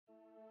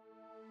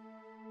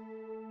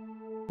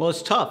Well,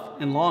 it's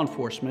tough in law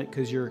enforcement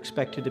because you're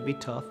expected to be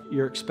tough.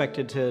 You're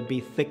expected to be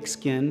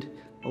thick-skinned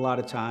a lot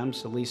of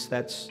times. At least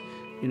that's,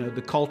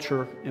 the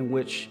culture in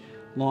which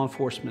law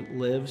enforcement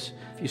lives.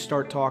 If you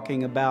start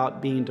talking about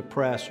being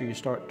depressed or you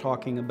start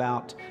talking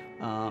about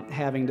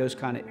having those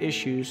kind of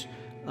issues,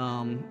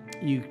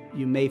 you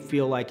may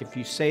feel like if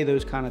you say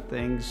those kind of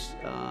things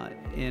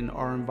in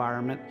our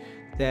environment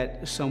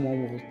that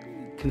someone will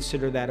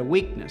consider that a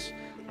weakness.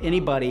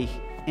 Anybody,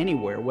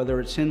 anywhere, whether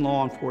it's in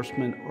law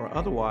enforcement or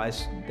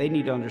otherwise, they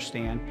need to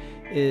understand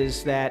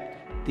is that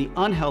the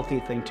unhealthy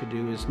thing to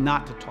do is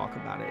not to talk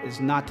about it,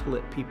 is not to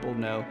let people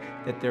know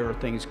that there are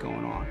things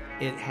going on.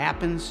 It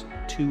happens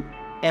to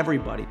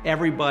everybody.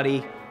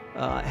 Everybody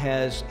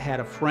has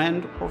had a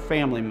friend or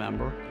family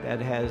member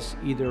that has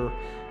either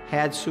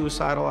had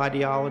suicidal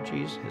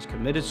ideologies, has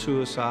committed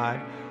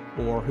suicide,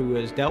 or who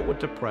has dealt with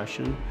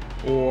depression,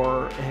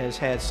 or has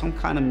had some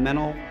kind of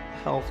mental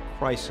health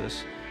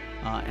crisis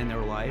in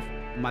their life.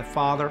 My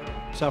father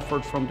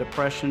suffered from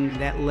depression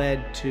that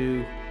led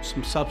to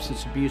some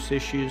substance abuse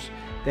issues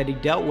that he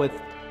dealt with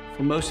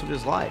for most of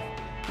his life.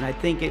 And I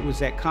think it was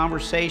that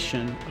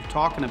conversation of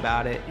talking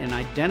about it and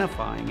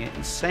identifying it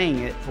and saying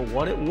it for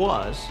what it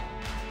was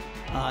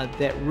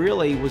that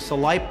really was the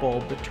light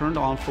bulb that turned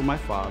on for my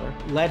father,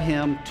 led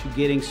him to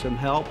getting some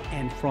help,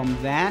 and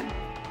from that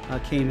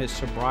came his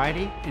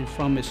sobriety, and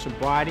from his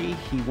sobriety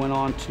he went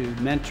on to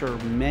mentor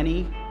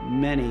many,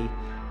 many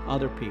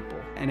other people.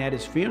 And at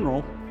his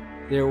funeral,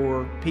 there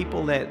were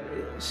people that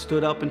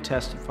stood up and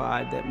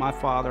testified that my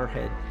father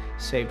had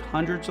saved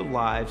hundreds of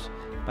lives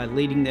by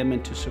leading them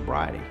into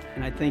sobriety.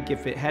 And I think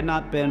if it had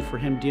not been for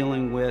him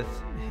dealing with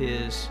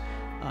his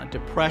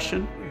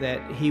depression,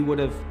 that he would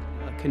have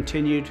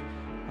continued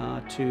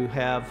to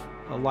have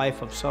a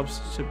life of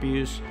substance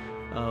abuse,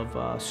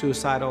 of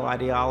suicidal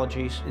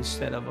ideologies,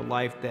 instead of a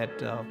life that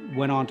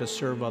went on to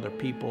serve other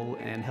people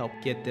and help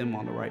get them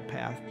on the right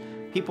path.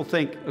 People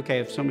think, okay,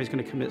 if somebody's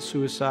going to commit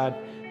suicide,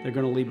 they're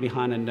going to leave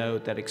behind a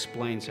note that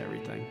explains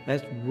everything.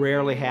 That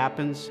rarely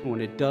happens. When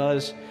it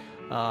does,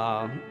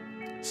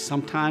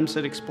 sometimes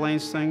it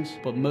explains things,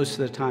 but most of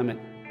the time it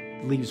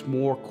leaves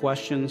more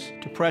questions.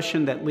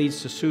 Depression that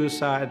leads to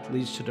suicide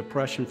leads to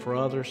depression for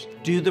others.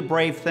 Do the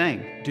brave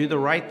thing. Do the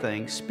right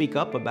thing. Speak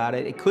up about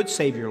it. It could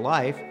save your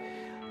life.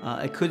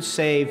 It could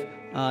save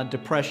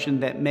depression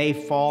that may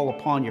fall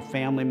upon your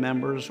family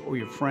members or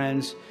your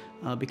friends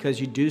because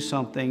you do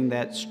something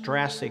that's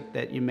drastic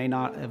that you may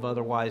not have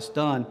otherwise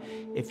done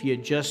if you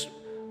just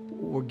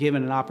were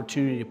given an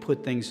opportunity to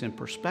put things in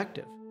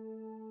perspective.